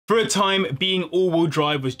For a time, being all-wheel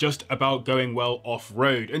drive was just about going well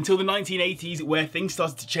off-road, until the 1980s where things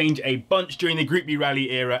started to change a bunch during the Group B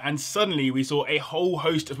rally era, and suddenly we saw a whole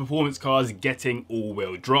host of performance cars getting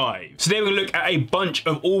all-wheel drive. So today we're going to look at a bunch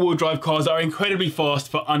of all-wheel drive cars that are incredibly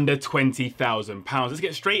fast for under £20,000. Let's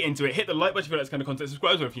get straight into it. Hit the like button if you like this kind of content,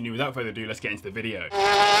 subscribe if you're new. Without further ado, let's get into the video.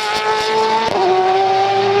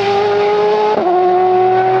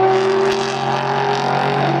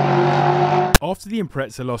 After the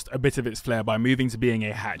Impreza lost a bit of its flair by moving to being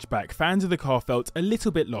a hatchback, fans of the car felt a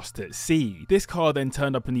little bit lost at sea. This car then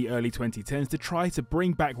turned up in the early 2010s to try to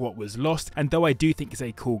bring back what was lost, and though I do think it's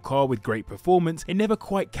a cool car with great performance, it never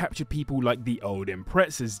quite captured people like the old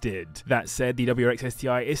Imprezas did. That said, the WRX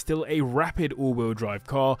STI is still a rapid all-wheel drive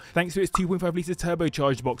car, thanks to its 2.5 litre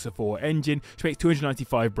turbocharged Boxer 4 engine, which makes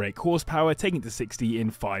 295 brake horsepower, taking it to 60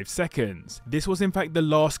 in 5 seconds. This was in fact the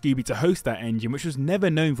last Scooby to host that engine, which was never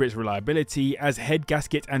known for its reliability, as head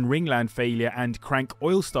gasket and ringland failure and crank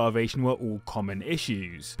oil starvation were all common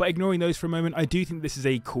issues. But ignoring those for a moment, I do think this is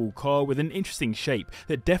a cool car with an interesting shape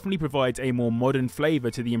that definitely provides a more modern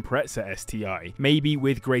flavour to the Impreza STI, maybe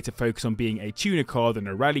with greater focus on being a tuner car than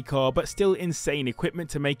a rally car, but still insane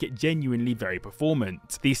equipment to make it genuinely very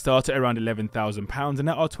performant. These start at around £11,000, and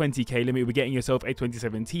at our 20k limit we're getting yourself a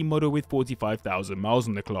 2017 model with 45,000 miles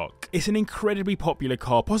on the clock. It's an incredibly popular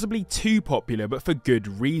car, possibly too popular, but for good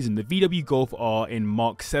reason. The VW Golf R in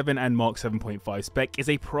Mark 7 and Mark 7.5 spec is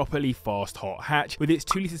a properly fast hot hatch, with its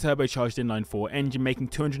 2 litre turbocharged inline-4 engine making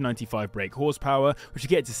 295 brake horsepower, which will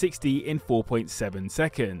get to 60 in 4.7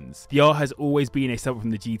 seconds. The R has always been a step up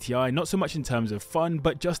from the GTI, not so much in terms of fun,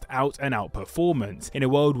 but just out and out performance. In a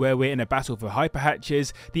world where we're in a battle for hyper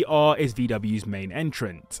hatches, the R is VW's main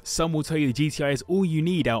entrant. Some will tell you the GTI is all you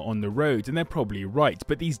need out on the roads, and they're probably right,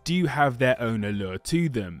 but these do have their own allure to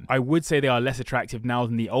them. I would say they are less attractive now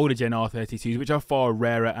than the older Gen R32s, which are far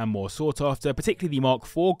rarer and more sought after, particularly the Mark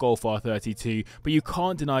IV Golf R32, but you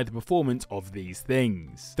can't deny the performance of these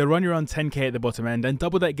things. They'll run you around 10k at the bottom end, and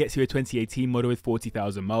double that gets you a 2018 model with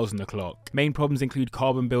 40,000 miles on the clock. Main problems include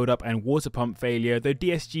carbon buildup and water pump failure, though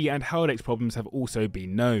DSG and Haldex problems have also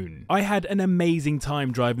been known. I had an amazing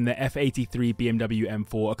time driving the F83 BMW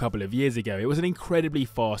M4 a couple of years ago. It was an incredibly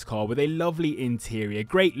fast car with a lovely interior,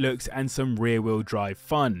 great looks and some rear wheel drive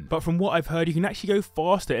fun. But from what I've heard, you can actually go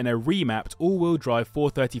faster in a remapped all-wheel drive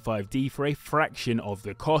 435D for a fraction of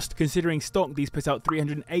the cost, considering stock these put out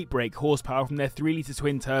 308 brake horsepower from their 3 litre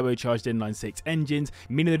twin turbocharged inline-6 engines,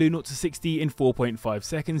 meaning they do 0 to 60 in 4.5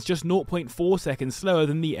 seconds, just 0.4 seconds slower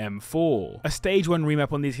than the M4. A stage 1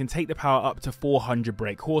 remap on these can take the power up to 400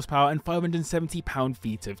 brake horsepower and 570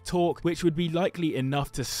 pound-feet of torque, which would be likely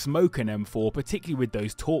enough to smoke an M4, particularly with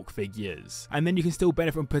those torque figures. And then you can still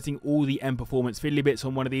benefit from putting all the M Performance fiddly bits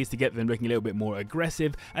on one of these to get them looking a little bit more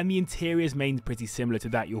aggressive, and the interior is mainly pretty similar to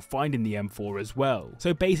that you'll find in the M4 as well.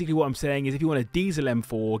 So basically what I'm saying is if you want a diesel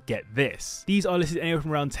M4, get this. These are listed anywhere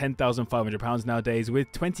from around £10,500 nowadays,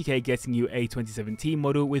 with 20k getting you a 2017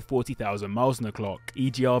 model with 40,000 miles on the clock.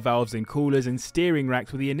 EGR valves and coolers and steering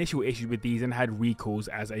racks were the initial issues with these and had recalls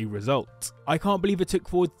as a result. I can't believe it took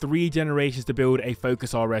forward 3 generations to build a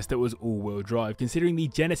Focus RS that was all-wheel drive, considering the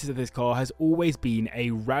genesis of this car has always been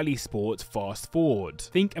a rally sport fast forward.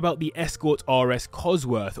 Think about the Escort RS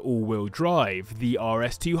Cosworth all-wheel drive, the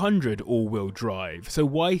RS200 all-wheel drive, so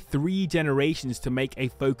why 3 generations to make a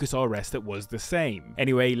Focus RS that was the same?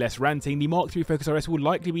 Anyway, less ranting, the Mark III Focus RS will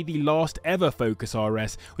likely be the last ever Focus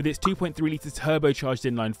RS, with its 2.3 litre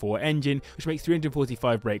turbocharged inline-4 engine, which makes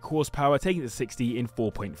 345 brake horsepower, taking it to 60 in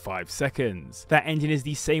 4.5 seconds. That engine is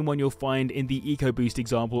the same one you'll find in the EcoBoost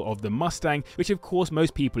example of the Mustang, which of course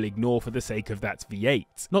most people ignore for the sake of that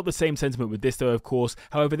V8. Not the same sentiment with this though, of course.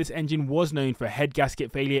 However, this engine was known for head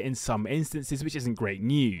gasket failure in some instances, which isn't great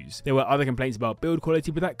news. There were other complaints about build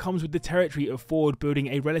quality, but that comes with the territory of Ford building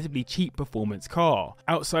a relatively cheap performance car.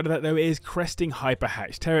 Outside of that though, it is cresting hyper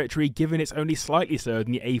hatch territory, given it's only slightly slower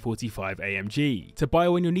than the A45 AMG. To buy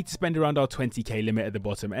one you'll need to spend around our 20k limit at the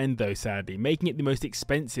bottom end though, sadly, making it the most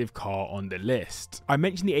expensive car on the list. I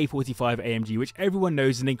mentioned the A45 AMG, which everyone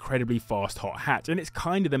knows is an incredibly fast hot hatch, and it's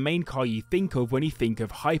kind of the main car you think of when you think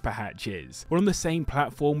of hyper hatches. We're on the same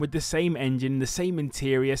platform with the same engine, the same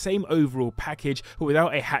interior, same overall package, but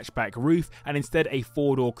without a hatchback roof, and instead a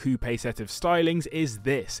 4-door coupe set of stylings is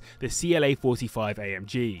this, the CLA 45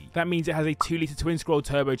 AMG. That means it has a 2 litre twin-scroll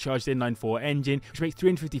turbocharged inline-4 engine, which makes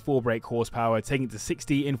 354 brake horsepower, taking it to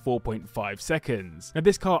 60 in 4.5 seconds. Now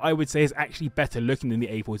this car I would say is actually better looking than the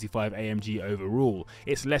A45 AMG overall.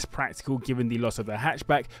 It's less practical given the loss of the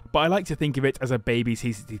hatchback, but I like to think of it as a baby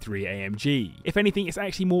C63 AMG. If anything, it's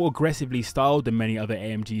actually more aggressively styled than many other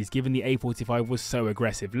AMGs, given the A45 was so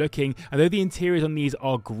aggressive looking looking, and though the interiors on these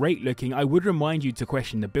are great looking, I would remind you to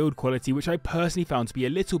question the build quality, which I personally found to be a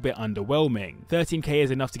little bit underwhelming. 13k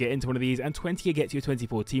is enough to get into one of these, and 20k gets you a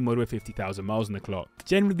 2014 model with 50,000 miles on the clock.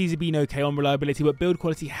 Generally these have been okay on reliability, but build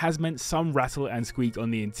quality has meant some rattle and squeak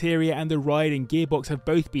on the interior, and the ride and gearbox have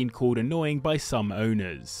both been called annoying by some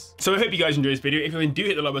owners. So I hope you guys enjoyed this video. If you do,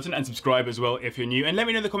 hit the like button and subscribe as well if you're new, and let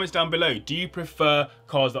me know in the comments down below, do you prefer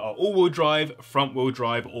cars that are all-wheel drive, front-wheel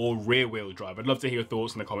drive, or rear-wheel drive? I'd love to hear your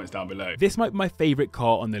thoughts in the comments down below. This might be my favourite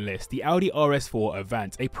car on the list, the Audi RS4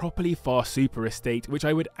 Avant, a properly fast super estate which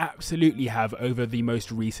I would absolutely have over the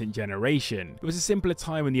most recent generation. It was a simpler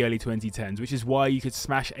time in the early 2010s, which is why you could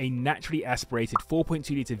smash a naturally aspirated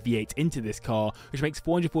 4.2 litre V8 into this car, which makes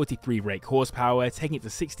 443 brake horsepower, taking it to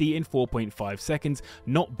 60 in 4.5 seconds.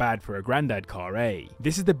 Not bad for a granddad car, eh?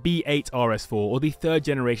 This is the B8 RS4, or the third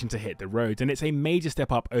generation to hit the roads, and it's a major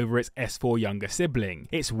step up over its S4 younger sibling.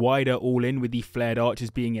 It's wider all-in, with the flared arches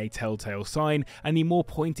being a telltale sign, and the more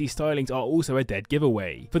pointy stylings are also a dead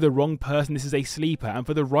giveaway. For the wrong person, this is a sleeper, and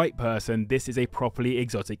for the right person, this is a properly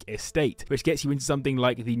exotic estate, which gets you into something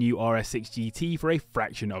like the new RS6 GT for a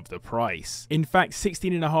fraction of the price. In fact,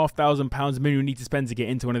 £16,500 minimum you need to spend to get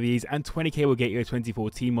into one of these, and 20k will get you a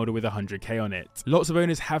 2014 model with 100k on it. Lots of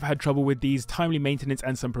owners have had trouble with these. Timely maintenance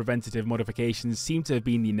and some preventative modifications seem to have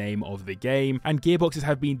been the name of the game, and gearboxes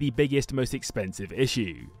have been the biggest, most expensive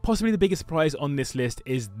issue. Possibly the biggest surprise on this list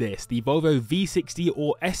is this, the Volvo V60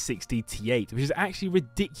 or S60 T8, which is actually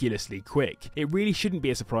ridiculously quick. It really shouldn't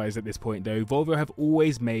be a surprise at this point though. Volvo have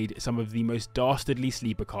always made some of the most dastardly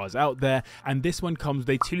sleeper cars out there, and this one comes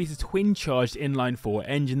with a 2 litre twin-charged inline-4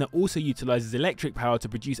 engine that also utilises electric power to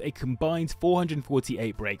produce a combined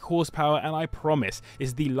 448 brake horsepower, and I promise this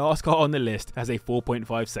is the last car on the list that has a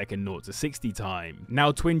 4.5 second 0 to 60 time.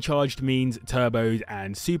 Now twin-charged means turboed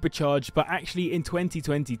and supercharged, but actually in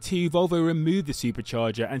 2022 Volvo removed the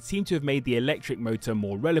supercharger and seemed to have made the electric motor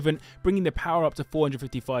more relevant, bringing the power up to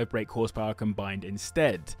 455 brake horsepower combined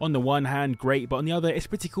instead. On the one hand, great, but on the other, it's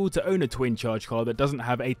pretty cool to own a twin-charged car that doesn't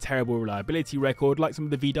have a terrible reliability record like some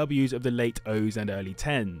of the VWs of the late O's and early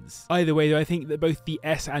 10s. Either way though, I think that both the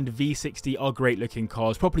S and V60 are great looking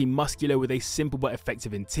cars, properly muscular with a simple but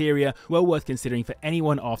effective interior, well worth considering for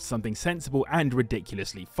anyone after something sensible and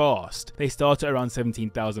ridiculously fast. They start at around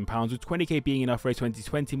 £17,000, with 20k being enough for a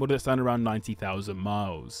 2020 model that's done around 90,000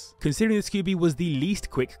 miles. Considering the Scooby was the least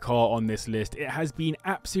quick car on this list, it has been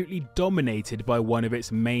absolutely dominated by one of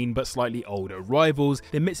its main but slightly older rivals,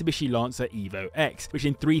 the Mitsubishi Lancer Evo X, which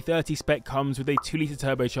in 330 spec comes with a 2 litre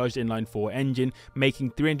turbocharged inline-4 engine,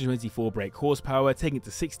 making 324 brake horsepower, taking it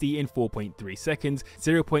to 60 in 4.3 seconds,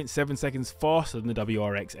 0.7 seconds faster than the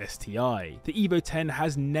WRX STI. The Evo 10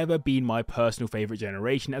 has never been my personal favourite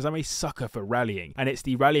generation, as I'm a sucker for rallying, and it's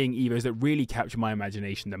the rallying Evos that really capture my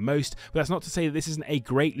imagination the most, but that's not to say that this isn't a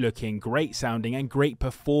great looking, great sounding and great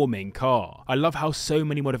performing car. I love how so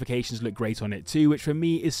many modifications look great on it too, which for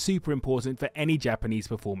me is super important for any Japanese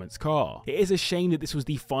performance car. It is a shame that this was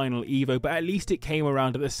the final Evo, but at least it came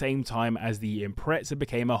around at the same time as the Impreza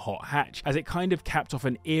became a hot hatch, as it kind of capped off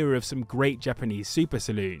an era of some great Japanese super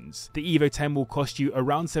saloons. The Evo 10 will cost you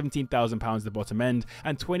around £17,000 at the bottom end,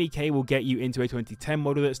 and 20k will get you into a 2010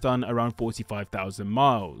 model that's done around 45,000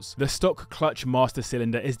 miles. The stock clutch master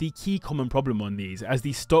cylinder is the key common problem on these, as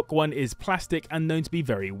the stock one is plastic and known to be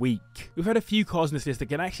very weak. We've had a few cars on this list that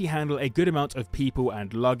can actually handle a good amount of people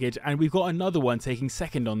and luggage, and we've got another one taking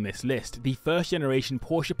second on this list, the first generation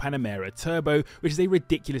Porsche Panamera Turbo, which is a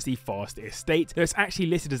ridiculously fast estate, though it's actually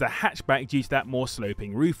listed as a hatchback due to that more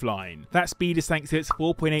sloping roofline. That speed is thanks to its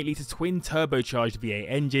 4.8 litre twin turbocharged V8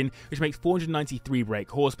 engine, which makes 493 brake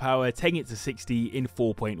horsepower, taking it to 60 in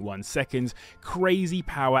 4.1 seconds. Crazy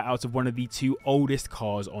power out of one of the two oldest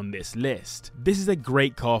cars on this list. This is a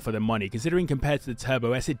great car for the money, considering compared to the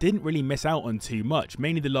Turbo S it didn't really miss out on too much,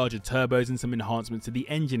 mainly the larger turbos and some enhancements to the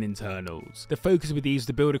engine internals. The focus with these is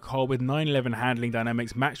to build a car with 911 handling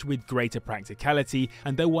dynamics matched with greater practicality,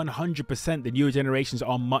 and though 100% the newer generations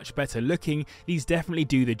are much better looking, these definitely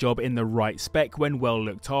do the job in the right spec when well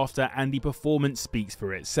looked after, and the performance speaks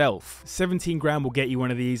for itself. 17 grand will get you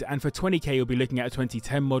one of these, and for 20k you'll be looking at a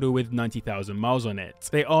 2010 model with 90,000 miles on it.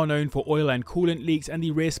 They are known for oil and coolant leaks, and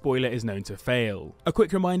the rear spoiler is known to fail. A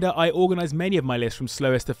quick reminder, I organised many of my lists from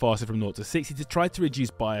slowest to fastest from 0 to 60 to try to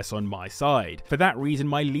reduce bias on my side. For that reason,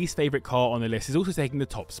 my least favourite car on the list is also taking the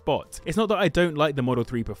top spot. It's not that I don't like the Model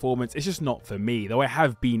 3 performance, it's just not for me, though I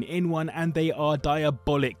have been in one and they are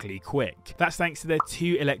diabolically quick. That's thanks to their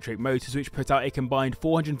two electric motors, which put out a combined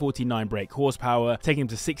 449 brake horsepower, taking them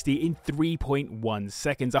to 60 in 3.1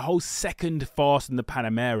 seconds, a whole second faster than the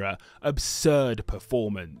Panamera. Absurd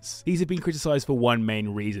performance. These have been criticised for one main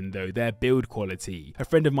reason though, their build quality quality. A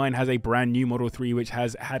friend of mine has a brand new Model 3 which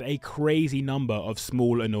has had a crazy number of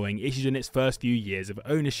small annoying issues in its first few years of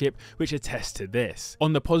ownership, which attest to this.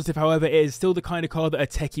 On the positive, however, it is still the kind of car that a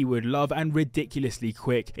techie would love and ridiculously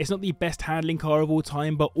quick. It's not the best handling car of all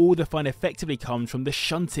time, but all the fun effectively comes from the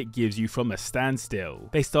shunt it gives you from a standstill.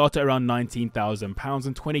 They start at around £19,000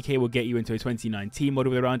 and 20k will get you into a 2019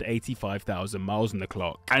 model with around 85,000 miles on the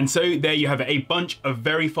clock. And so there you have it, a bunch of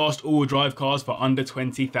very fast all-wheel drive cars for under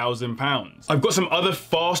 £20,000. I've got some other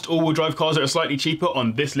fast all-wheel drive cars that are slightly cheaper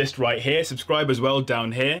on this list right here. Subscribe as well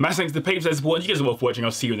down here. Massive thanks to the patrons for support. You guys are all for watching.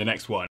 I'll see you in the next one.